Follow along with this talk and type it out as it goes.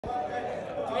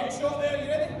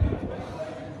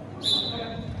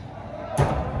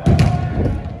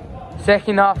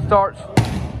Second half starts.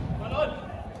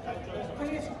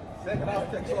 Second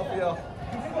half kicks off here.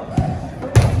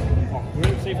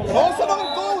 Also another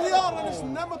goal here, and it's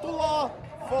Nematullah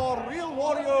for Real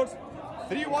Warriors.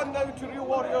 3-1 now to Real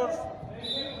Warriors.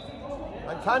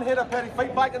 And can Phir Hera Pheri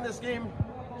fight back in this game?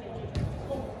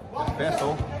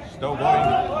 Vessel still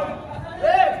going.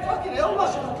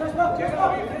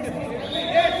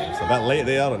 It's a bit late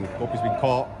there, and hope he's been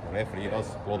caught. The referee does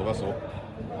blow the whistle.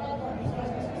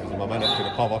 Gives him a minute to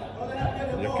recover.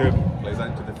 And Yacub plays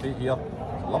out to the feet here.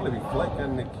 It's a lovely wee flick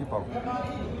in the keeper.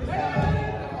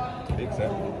 Takes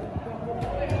it.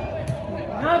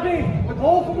 Nabi, the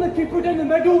ball from the keeper down the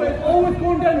middle, it's always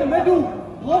going down the middle.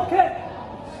 Block it.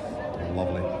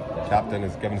 Lovely. The captain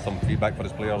is giving some feedback for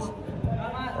his players.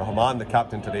 Rahman, the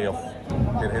captain today of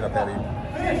Phir Hera Pheri.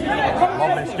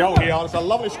 Lovely skill here. It's a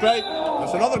lovely strike.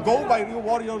 It's another goal by Real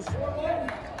Warriors.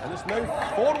 And it's now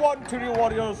 4-1 to Real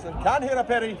Warriors. And can Phir Hera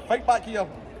Pheri fight back here?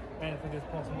 Anything is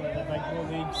possible in the big pro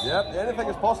leagues. Yep, anything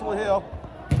is possible here.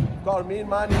 We've got our main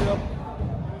man here.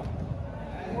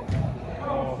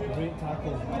 Oh, great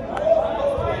tackle.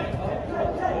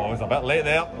 Oh, it's a bit late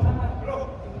there.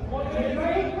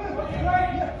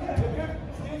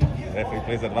 Referee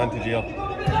plays advantage here.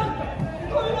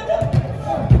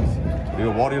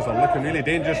 Real Warriors are looking really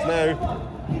dangerous now.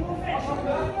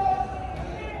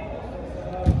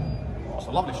 Oh, it's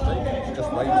a lovely strike. It's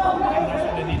just right.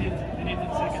 They needed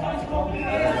the second half to come.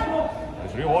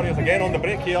 There's Real Warriors again on the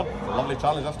break here. It's a lovely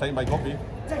challenge this time by Guppy.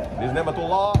 There's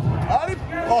Nematullah.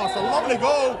 Oh, it's a lovely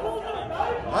goal.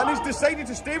 And he's decided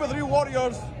to stay with Real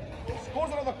Warriors.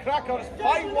 Scores another cracker. It's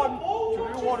 5-1 to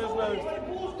Real Warriors now.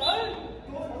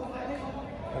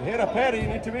 And Phir Hera Pheri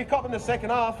need to wake up in the second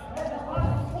half.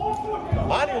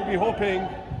 Manny will be hoping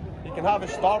he can have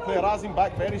his star player Azim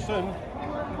back very soon.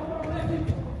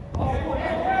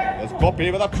 There's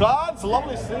Guppy with a chance.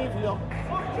 Lovely save here.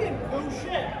 Fucking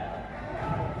bullshit.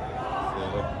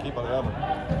 The keeper there.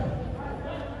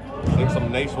 Saying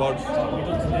some nice words. We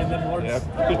don't say them words. Yeah.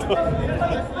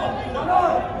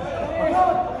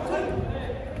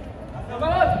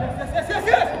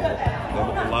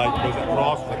 Nematullah goes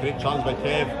across. It's a great challenge by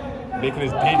Kev, making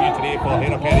his debut today for Phir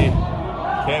Hera Pheri.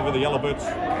 Kev with the yellow boots.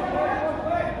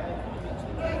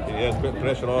 He has put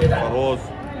pressure on Feroz.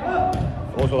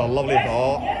 Feroz with a lovely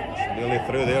ball. It's nearly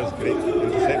through there. It's great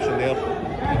interception there.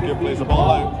 Yacub plays the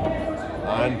ball out.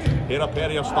 And Phir Hera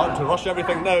Pheri are starting to rush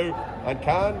everything now. And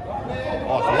can.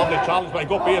 Oh, it's a lovely challenge by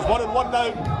Guppy. It's 1-1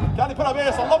 now. Can he put away?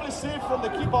 It's a lovely save from the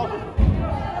keeper.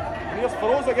 And here's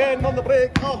Feroz again on the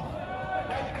break. Oh.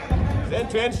 It's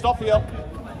end-to-end stuff here.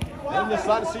 In the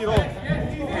San Siro.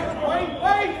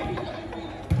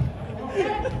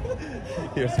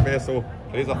 Here's Vessel.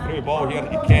 Plays a through ball here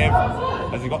to Kev.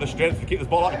 Has he got the strength to keep this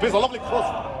ball up? He plays a lovely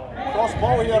cross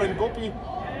ball here in Guppy.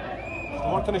 He's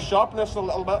working his sharpness a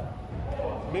little bit.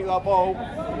 Make that ball.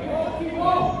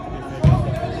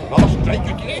 Another strike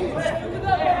again.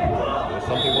 There's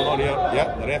something going on here.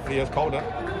 Yeah, the referee has called it.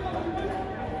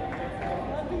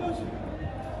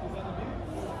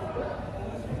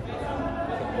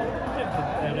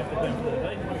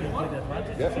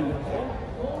 Yep.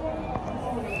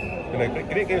 It's been a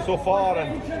great game so far,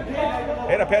 and Phir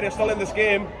Hera Pheri is still in this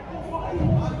game.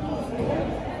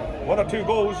 1 or 2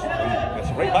 goals, and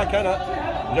it's right back in it.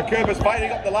 Yacub is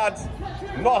firing up the lads.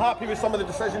 Not happy with some of the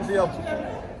decisions here.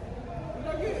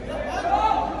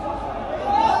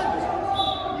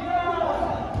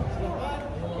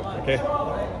 Okay.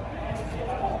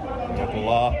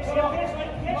 Nematullah.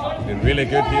 He's been really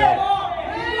good here.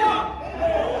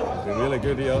 He's been really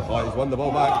good here. Oh, he's won the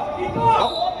ball back.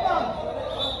 Oh.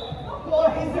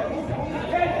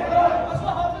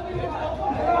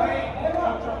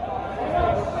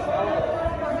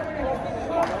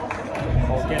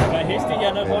 Getting a bit hasty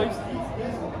here now, boys.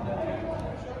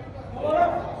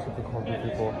 Super comfy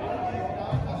people.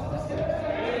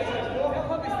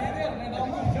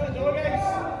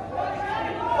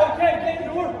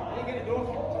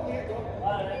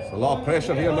 It's a lot of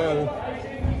pressure here now.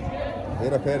 Phir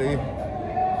Hera Pheri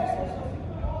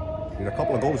need a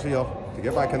couple of goals here to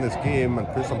get back in this game and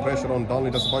put some pressure on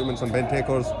Darnley Disappointments and Ben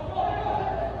Takers.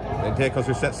 Ben Takers,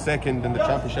 who sits second in the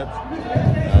championship,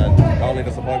 and Darnley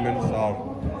Disappointments are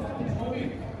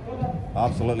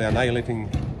absolutely annihilating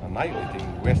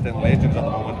West End Legends at the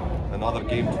moment. Another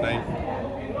game tonight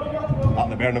at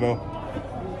the Bernabeu.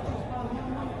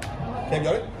 Kev, you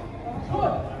alright?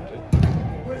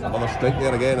 Another strike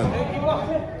there again, and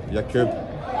Yacub,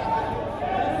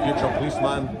 future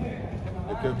policeman,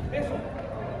 Yacub.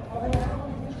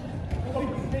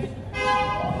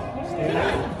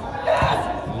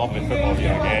 Lovely football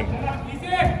here again.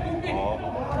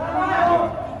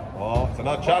 Oh, it's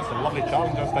another chance, a lovely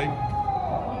challenge this time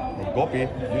from Gopi,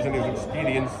 using his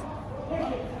experience.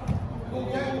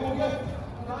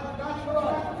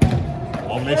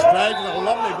 Lovely strike, and a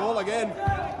lovely goal again.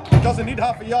 He doesn't need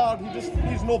half a yard, he just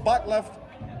needs no backlift.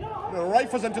 He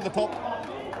rifles into the top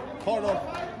corner,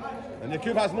 and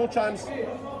Yacub has no chance.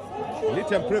 He'll need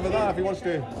to improve on that if he wants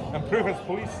to improve his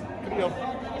police career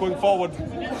going forward.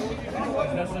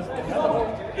 This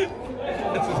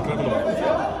is criminal.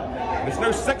 It's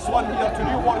now 6-1 here to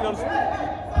New Warriors.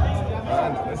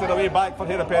 And it's a way back for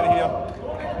Hera Pheri here.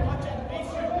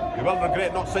 He will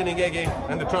regret not signing Ege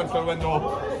in the transfer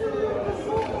window.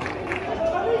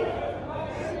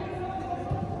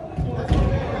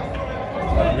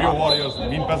 Real Warriors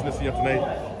mean business here tonight.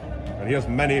 And here's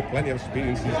Minnie, plenty of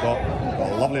experience he's got.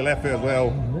 Got a lovely left foot as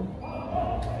well.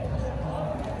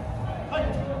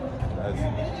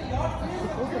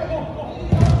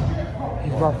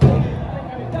 He's my friend.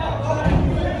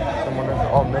 Someone else.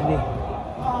 Oh, Minnie.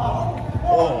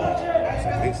 Oh, that's a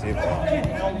great save there.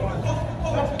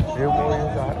 Real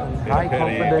Warriors are high Pheri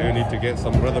confidence. do need to get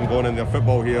some rhythm going in their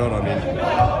football here. I mean,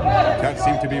 can't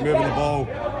seem to be moving the ball.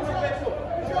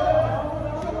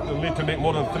 You'll need to make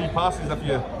more than 3 passes if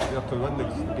you have to win the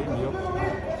game here.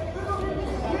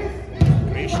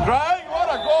 Great strike, what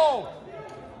a goal!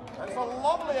 It's a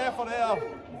lovely effort there.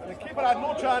 The keeper had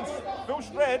no chance, full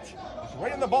stretch, it's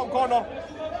right in the bottom corner.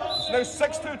 It's now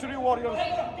 6-2 to Real Warriors.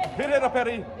 Phir Hera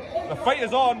Pheri, the fight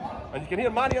is on, and you can hear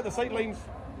Manny at the sidelines.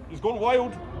 He's going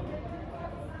wild.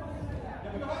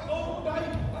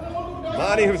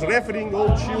 Manny, who's refereeing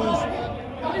Old Shields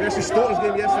versus Stockton's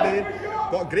game yesterday,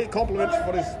 got great compliments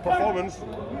for his performance.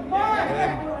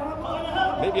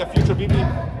 Maybe a future BB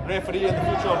referee in the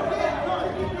future.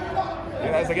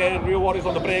 Here it is again, Real Warriors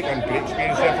on the break, and great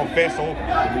experience there from Faisal,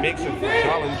 who makes it a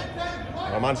challenge.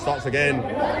 And our man starts again.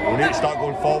 We need to start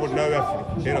going forward now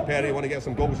if Hera Pheri want to get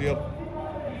some goals here.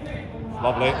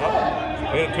 Lovely.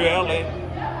 Played it too early.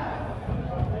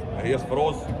 And here's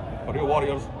Feroz for Real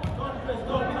Warriors.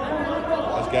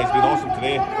 This guy's been awesome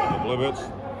today, the blue boots.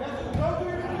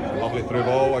 Lovely through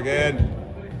ball again.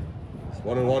 It's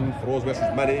 1-on-1. Feroz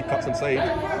versus Minnie, cuts inside.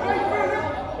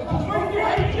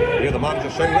 Here the manager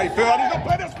shouting right foot, and he's got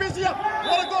plenty of space here.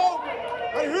 What a goal!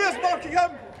 And who is marking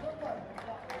him?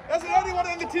 Isn't anyone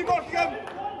in the team marking him?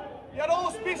 He had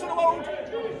all the space in the world.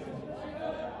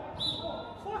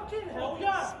 Fucking hell,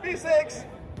 yeah! Space X.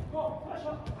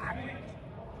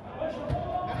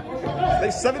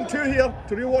 It's 7-2 here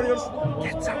to Real Warriors. It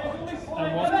was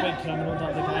quite criminal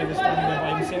that the guy was standing there by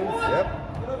himself. Yep.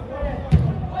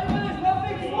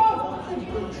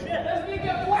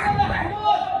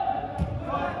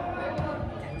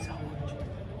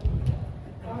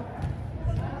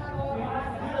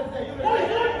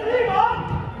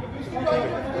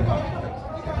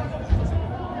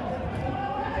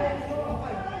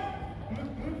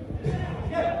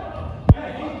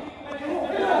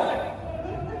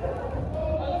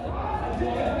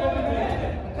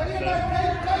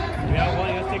 Yeah,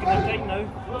 Warriors taking their time now.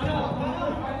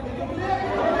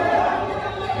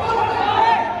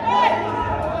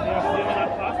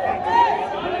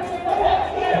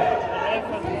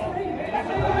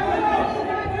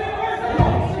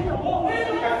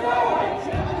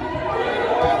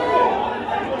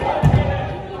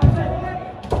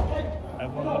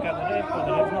 Everyone look at the ref, but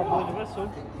the ref's not blowing the whistle,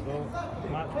 so the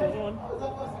match goes on.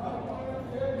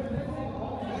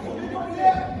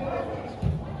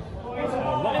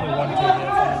 Lovely 1-2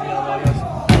 there from the Real Warriors.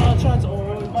 Another chance, just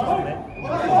a bit.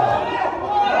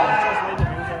 Just laid the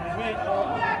wheels on his way.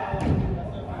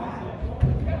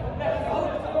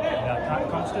 The attack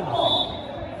comes to nothing.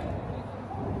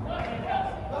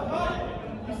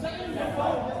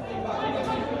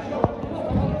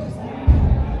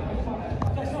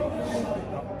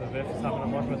 The ref is having a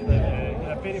word with the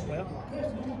Hera Pheri player.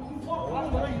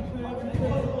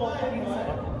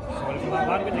 Sorry for that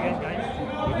language again, guys.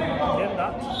 Get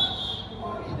that.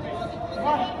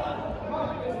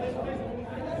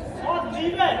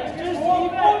 Leave it! Just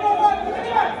leave it!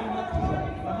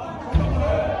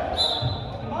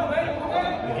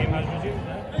 The game has resumed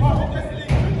now.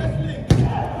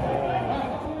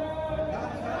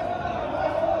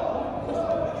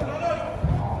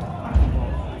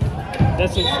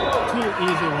 This is too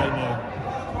easy right now.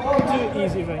 Too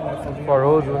easy right now for you.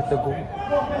 Feroz with the goal.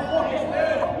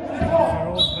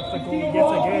 Feroz with the goal yet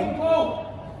again.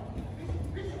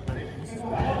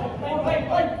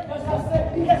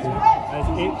 It's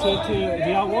 8-2 to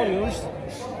Real Warriors.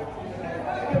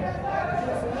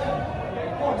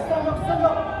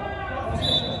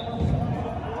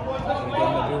 Getting the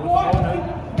ball with the ball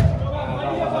now.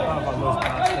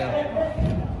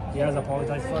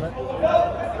 apologise for it.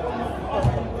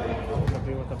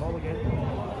 Nabil with the ball again.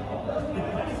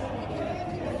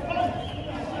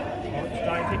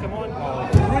 Try and take him on. Oh,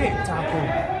 great tackle.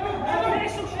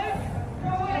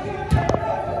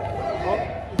 Oh,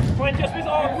 point just missed.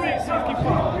 Oh, great save, keeper.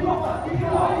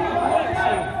 Great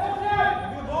save.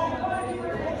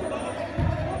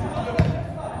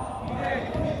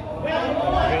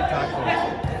 Great tackle.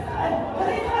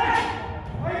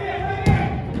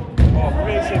 Oh,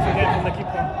 great save again from the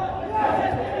keeper.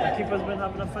 The keeper's been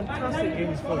having a fantastic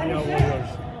games for the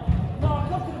Warriors.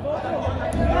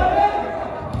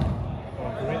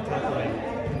 Great tackling.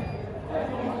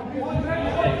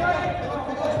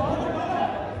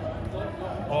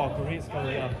 Oh, great skill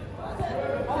there.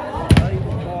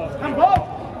 Handball!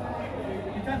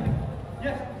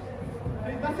 Yes.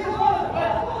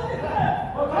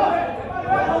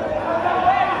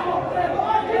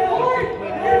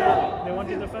 They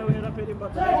wanted the foul in a pity,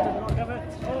 but the ref did not give it.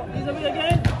 Oh, he's away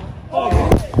again. Oh,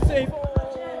 great save.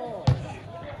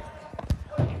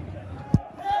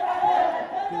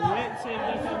 Great save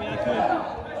there from Yacub.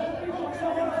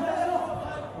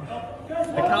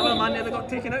 The cameraman nearly got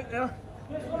taken out there.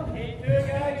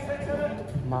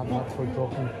 My bad for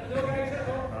dropping. Oh,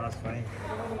 that's fine.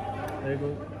 There you go.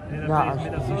 Nah, you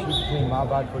should say my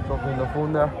bad for dropping the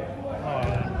phone there. Oh,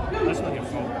 yeah. That's not your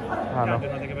fault. I Can't know. do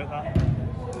nothing about that.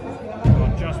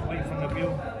 Got just wait from the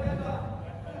wheel.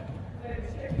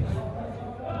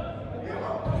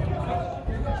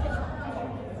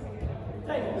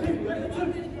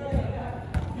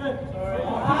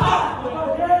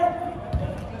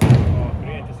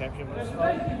 Great interception.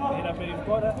 Hera Pheri's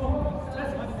got it.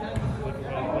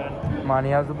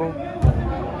 Manny has the ball.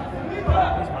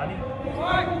 Where's Manny?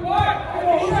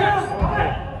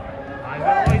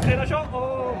 Okay. He's taking a shot. Oh,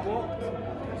 blocked.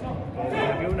 Oh,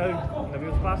 Nabil now.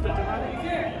 Nabil's passed it to Manny.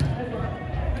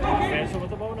 Vessel with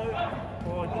the ball now.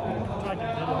 Oh, tried to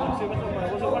do the 1-2 with him, but it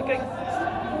wasn't working.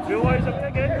 Realize it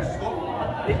again.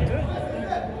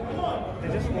 8-2. They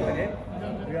just scored again.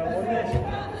 We are Warriors.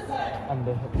 And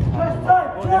they hit the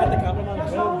Oh, they hit the cameraman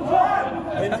as well.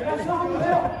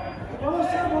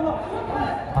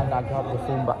 and I grabbed the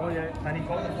phone back. Oh yeah, and he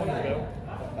caught the phone as well.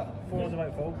 Phone was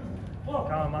about full.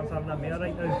 Cameraman's having a mare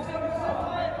right now.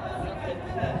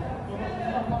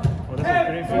 Oh, this is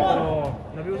great for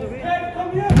Nabil's away.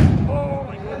 Oh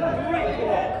my god, great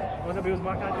block. Oh, Nabil's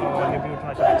back at you. Oh, Nabil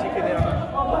tried to be cheeky there.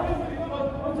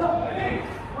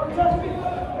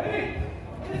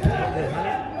 There's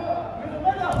Manny.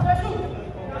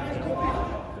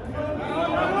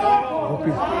 Hope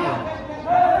he's playing.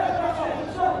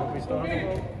 Hope he's still on the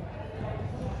ball.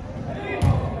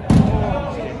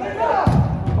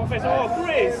 Oh,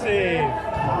 great save!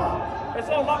 It's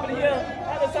all happening here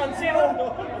at the San Siro.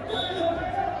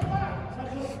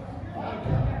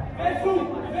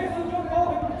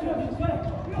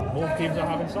 Both teams are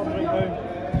having some right now.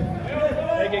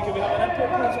 Again, can we have an input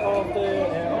please of the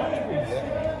match, please?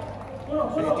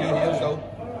 15 years old.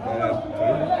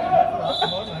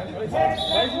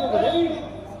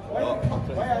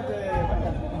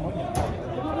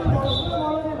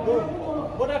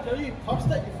 What I tell you, cussed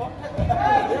it, you fucked it.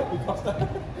 We cussed it.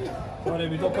 Sorry,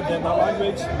 we don't condemn that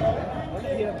language.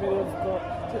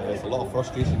 There's a lot of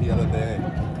frustration here in the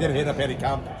Phir Hera Pheri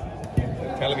camp.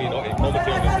 Telling me not to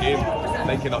commentate on this game,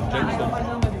 thinking I've jinxed them.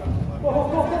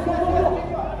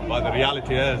 But the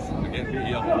reality is, we're getting beat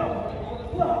here.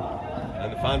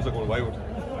 And the fans are going wild.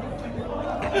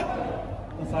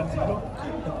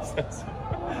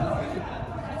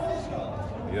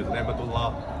 Here's Nematullah,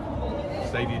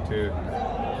 decided to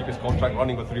keep his contract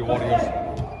running with Real Warriors.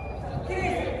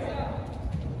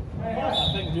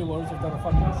 I think Real Warriors have done a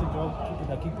fantastic job keeping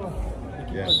their keeper.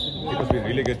 Yeah, keeper's been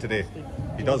really good today.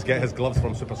 He does get his gloves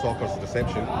from Super Soccer's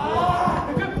reception. They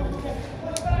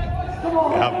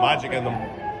have magic in them.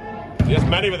 Here's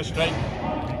Manny with a strike.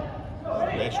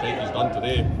 Best strike he's done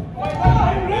today.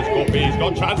 There's Kopi, he's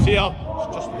got a chance here.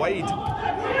 It's just wide.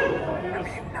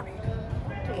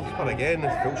 Keeper again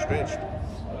is full stretched.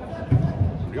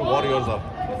 Real Warriors are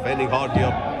defending hard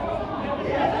here.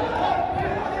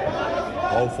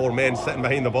 All four men sitting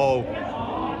behind the ball.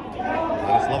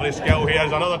 And it's lovely skill here.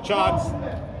 There's another chance.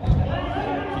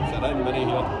 Keeps it in, Manny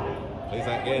here. Plays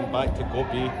that again back to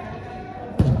Kopi.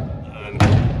 And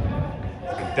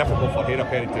it's been difficult for Hera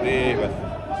Pheri today with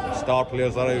star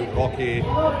players are out. Rocky,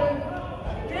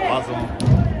 Azam,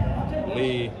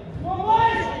 Lee,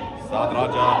 Sad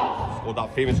Raja scored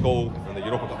that famous goal in the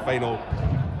Europa Cup final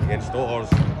against Stotters.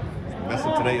 He's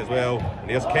missing tonight as well. And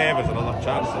here's Kev, there's another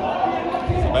chance.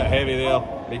 It's a bit heavy there,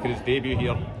 making his debut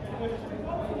here.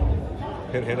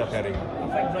 Phir Hera Pheri.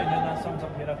 I right now that sums up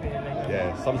Phir Hera Pheri right now.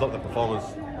 Yeah, sums up the performance.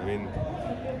 I mean,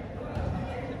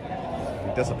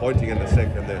 disappointing in the third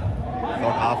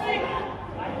half.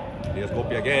 Here's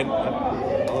Gopi again.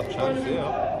 Another chance there.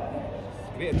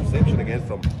 Great interception again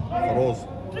from Feroz.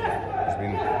 He's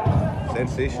been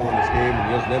sensational in this game. And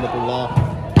here's Nematullah.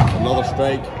 Another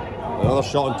strike. Another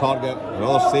shot on target.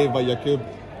 Another save by Yacub,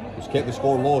 who's kept the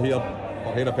score low here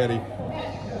for Phir Hera Pheri.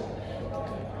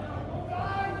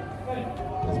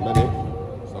 There's Minnie.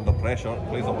 He's under pressure.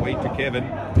 Plays it wide to Kevin.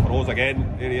 Feroz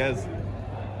again. There he is.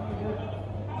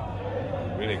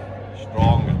 Really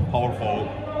strong and powerful.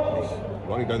 He's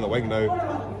running down the wing now.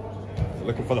 He's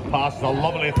looking for the pass. It's a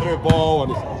lovely through ball,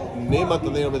 and it's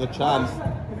Nematullah there with a chance.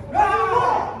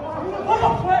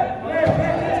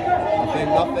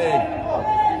 Nothing.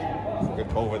 It's a good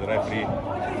call by the referee.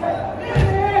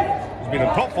 He's been in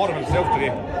top form himself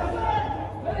today.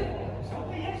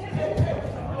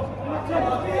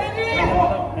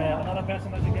 Another person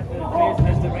that should get the praise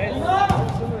is the red.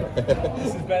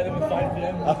 This is better than 5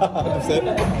 PM. 100%.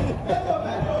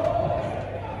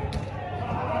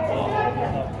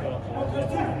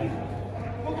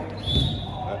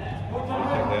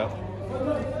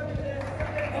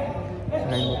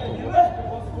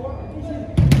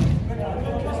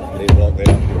 Great block there.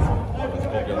 Let's go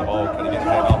on the ball. Can he get his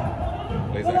head up?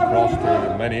 Plays it across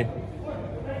to Minnie.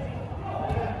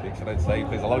 Takes it inside.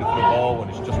 Plays a lovely through ball and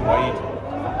it's just wide.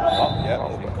 Oh, yeah,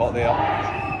 he's been caught there.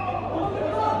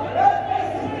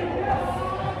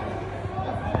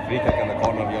 Free kick in the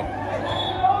corner here.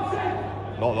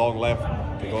 Not long left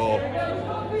to go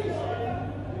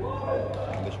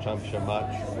in this championship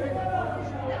match.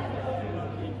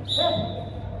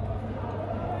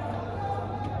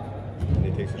 And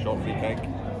he takes a short free kick.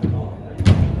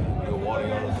 New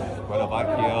Warriors with a back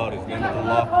here. He's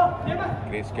Nematullah.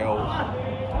 Great skill.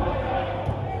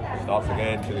 Starts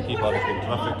again to the keeper. He's been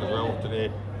terrific as well today.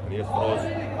 And here's Feroz.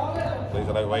 Plays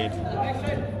it out wide.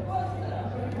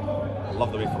 I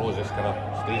love the way Feroz just kind of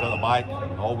stays at the back,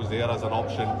 always there as an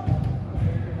option.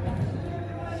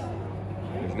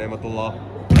 Here's Nematullah.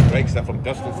 Breaks it from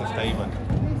distance this time, and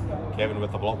Kevin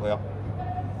with the block there.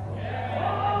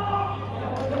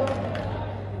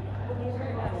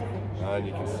 And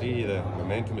you can see the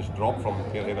momentum has dropped from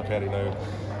Phir Hera Pheri now.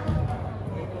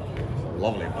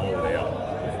 Lovely ball there.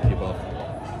 Keeper.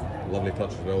 Lovely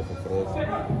touch as well from Feroz.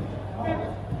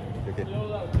 Okay.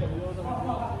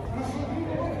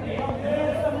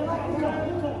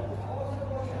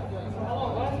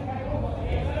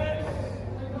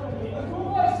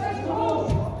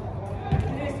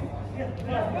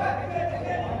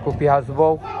 Gopi has the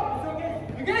ball.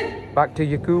 Back to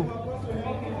Yacub.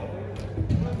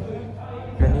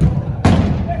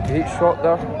 Great shot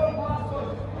there.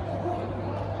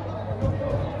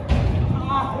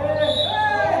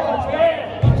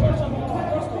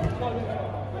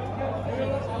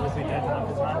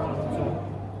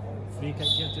 Free kick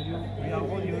here to you. We are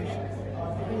Warriors.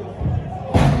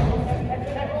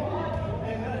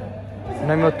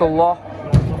 Nematullah.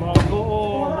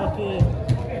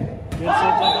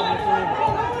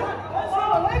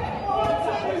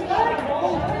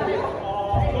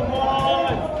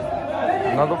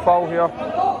 Another foul here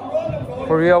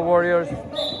for Real Warriors.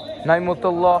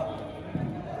 Nematullah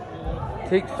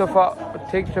takes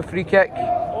the free kick.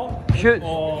 Shoots.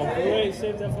 Oh, great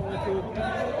save there from the coup.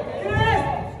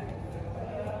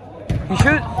 He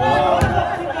shoots.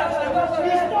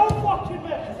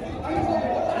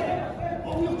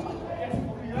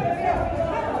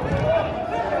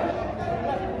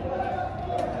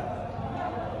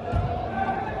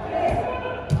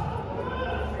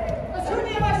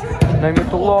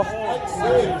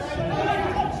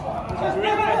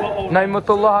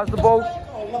 Nematullah has the ball.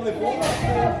 Lovely ball.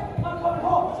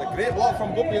 It's a great block from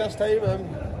Gopi this time. I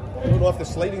don't know if the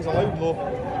sliding's allowed though.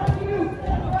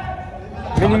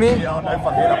 Mini-me. Now for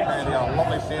Phir Hera Pheri, a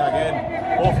lovely save again.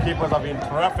 Both keepers have been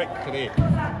terrific today.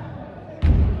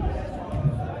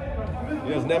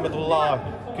 Here's Nematullah.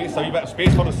 Creates a wee bit of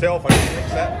space for himself and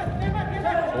takes it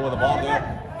over the bar there.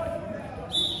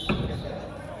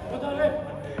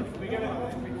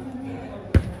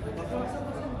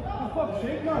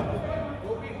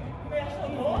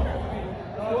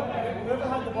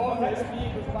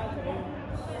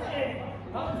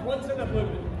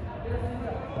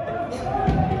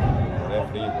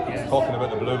 Referee is talking about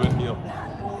the blue boot here.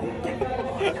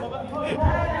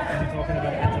 Talking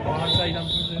about it to one side, I'm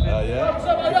presuming. Yeah.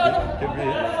 Could be.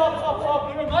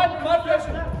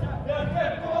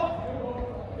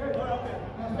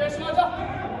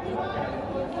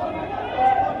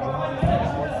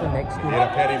 What's the next Phir Hera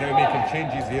Pheri now making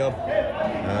changes here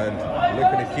and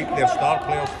looking to keep their star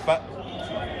players fit.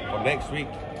 for next week.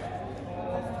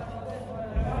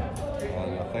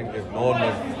 And I think they've known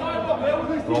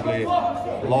they've probably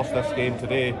lost this game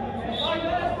today.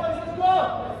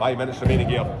 5 minutes remaining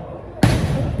here.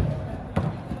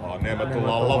 Oh,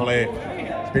 Nematullah, lovely.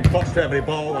 It's been touched to every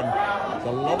ball, and it's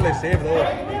a lovely save though.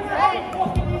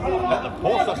 Hit the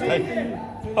post this time.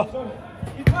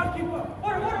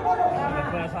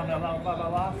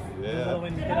 Yeah.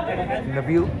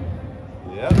 Nabil.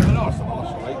 Yeah, that's another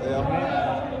strike there.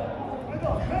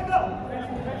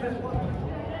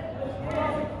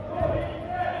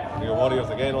 New Warriors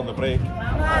again on the break.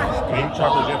 Great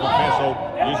challenge here from Faisal.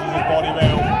 Uses his body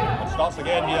well. And starts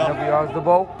again here. Nabil has the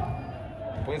ball.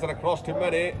 Plays it across to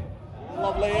Mini.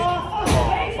 Lovely. Oh,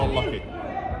 that's unlucky.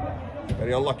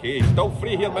 Very unlucky. He's still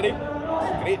free here, Mini.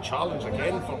 Great challenge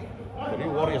again from the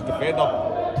New Warriors defender.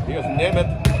 Here's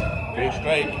Nemat. Great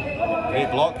strike. Great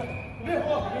block.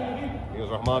 Here's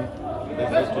Rahman. This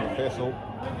is to Faisal.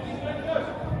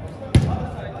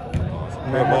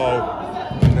 Good ball.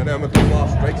 And then Nematullah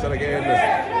strikes it again.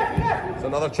 It's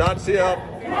another chance here.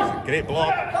 It's a great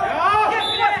block.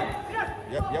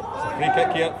 Yep. It's a free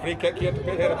kick here. Free kick here to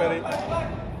Phir Hera Pheri.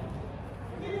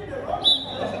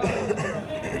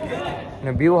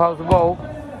 Nabil has the ball.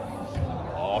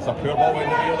 Oh, it's a poor ball in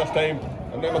Nabil this time.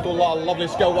 And Nematullah, lovely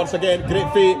skill once again. Great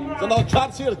feet. It's another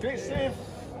chance here. Great save.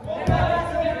 I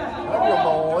can't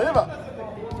believe it.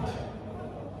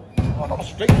 Oh, another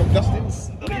strike from distance.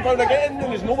 The rebound again,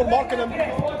 and there's no one marking him. And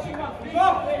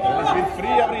he's been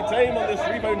free every time on this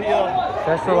rebound here.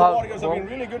 The Warriors have been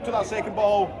really good to that second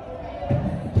ball.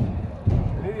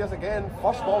 And here he is again.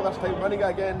 First ball this time, winning it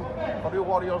again for Real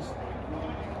Warriors.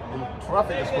 And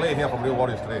terrific display here from Real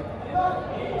Warriors today. I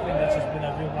think that's just been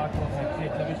a real lack of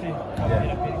creativity.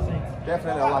 Yeah.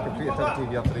 Definitely a lack of creativity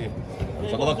here today.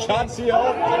 It's another chance here.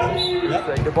 Yep.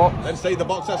 Inside the box. Inside the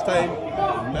box this time.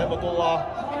 Nematullah,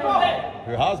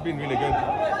 who has been really good.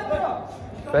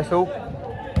 Faisal.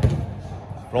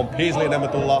 From Paisley,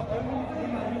 Nematullah.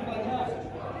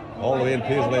 All the way in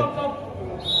Paisley.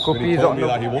 He told me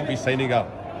that he won't be signing a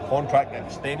contract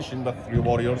extension with Real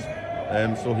Warriors.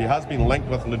 So he has been linked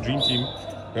with the Dream Team,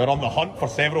 who are on the hunt for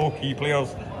several key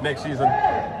players next season.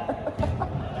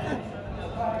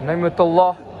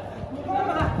 Nematullah.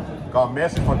 Got a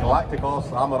message for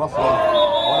Galacticos. I'm a wrestler,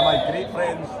 one of my great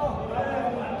friends.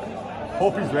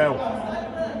 Hope he's well.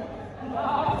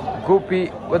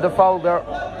 Gopi with the foul there.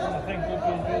 I think Gopi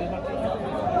is really lucky.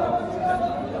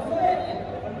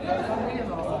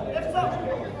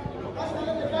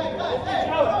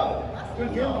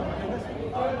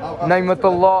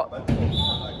 Nematullah.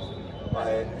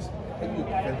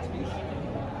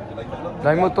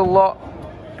 Nematullah.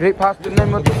 Great pass to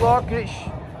Nematullah. Great.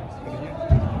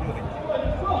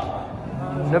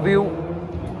 Nabil.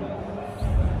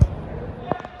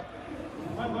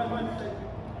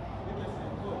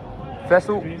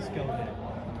 Faisal.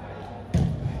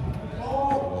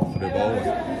 Through ball.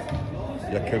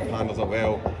 Yacub handles it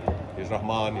well. Here's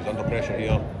Rahman. He's under pressure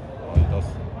here. Oh, he does.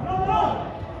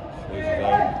 Squeezes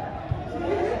out.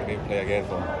 Great play again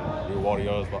from Real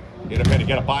Warriors, but Hera Pheri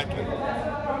get it back.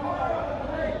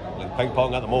 And ping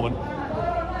pong at the moment.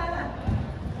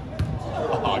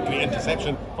 Oh, great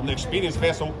interception from the experienced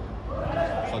Faisal.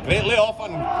 It's a great layoff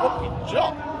and what a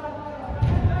jump.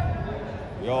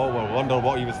 We all will wonder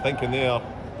what he was thinking there.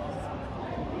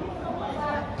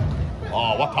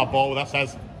 Oh, what a ball this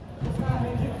is.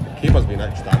 The keeper's been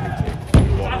outstanding today.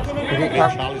 Great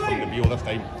challenge from Nabil this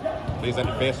time. Plays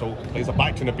into Faisal, plays it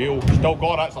back to Nabil. Still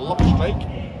got it, it's a lovely strike.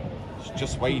 It's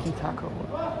just wide.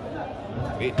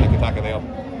 Great tiki-taka there.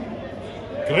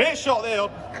 Great shot there.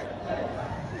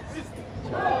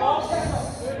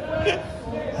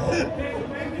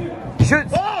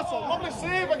 Shoots. Oh, it's a lovely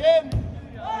save again.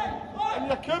 And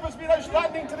Yacub has been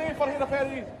outstanding today for Hera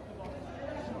Pheri.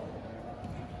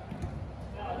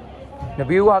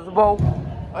 Nabil has the ball.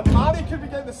 And Mari could be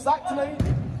getting the sack tonight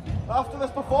after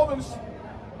this performance.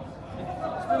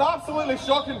 It's been absolutely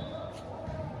shocking.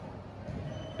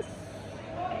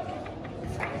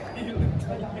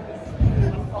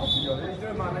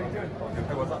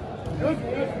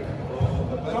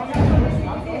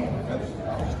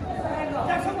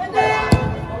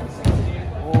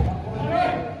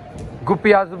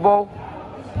 Gopi has the ball.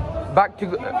 Back to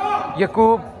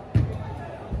Yacub.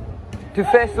 To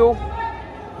Faisal.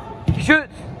 He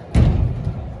shoots.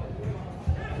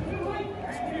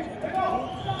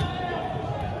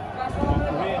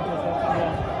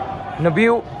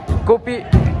 Nabil. Gopi.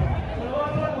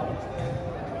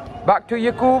 Back to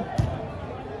Yacub.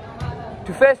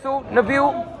 To Faisal.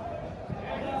 Nabil.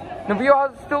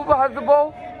 Nabil still has the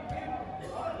ball.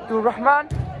 To Rahman.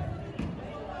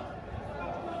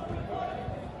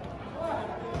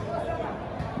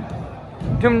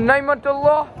 to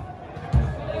Nematullah.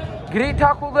 Great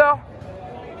tackle there.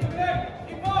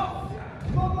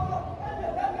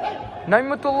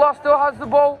 Nematullah still has the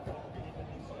ball.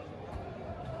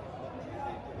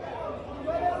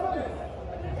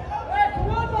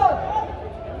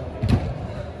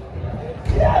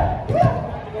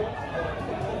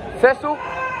 Faisal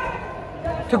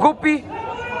to Gopi.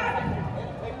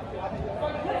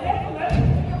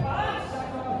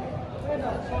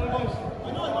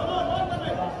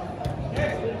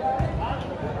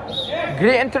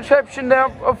 Great interception there,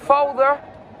 a foul there.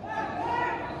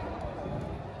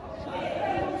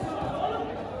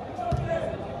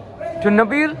 To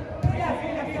Nabil.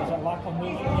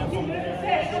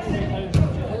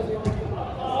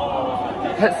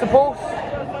 Hits the post.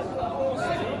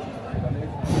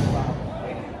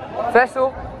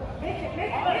 Faisal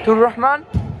to Rahman.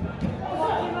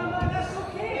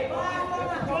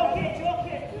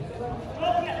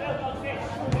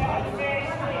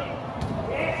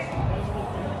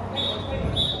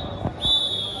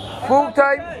 Full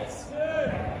time.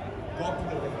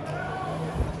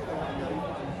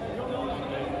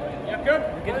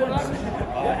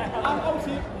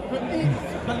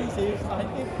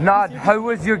 Nad, how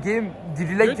was your game? Did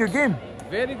you like your game?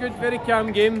 Very good, very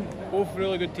calm game. Both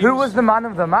really good teams. Who was the man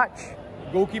of the match?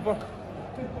 Goalkeeper.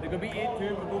 They could beat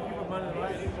 8-2, but goalkeeper man of the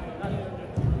match.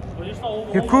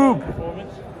 Yacub.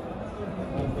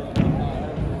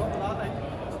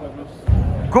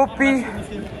 Gopi.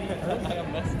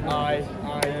 Aye.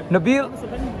 Nabil.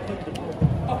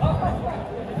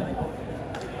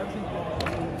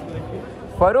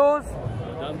 Feroz.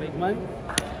 Big man.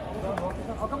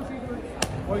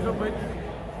 Boys up, mate.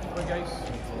 Good guys.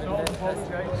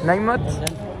 Nemat.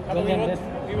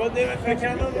 You want them if I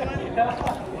can, man?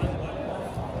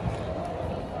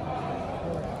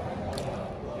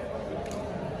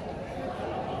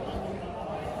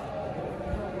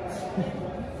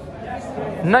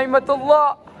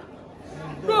 Nematullah.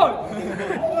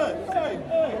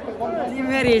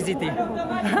 Very easy team.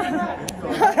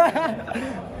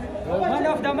 Man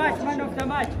of the match, man of the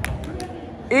match.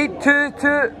 8-2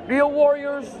 to Real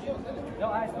Warriors.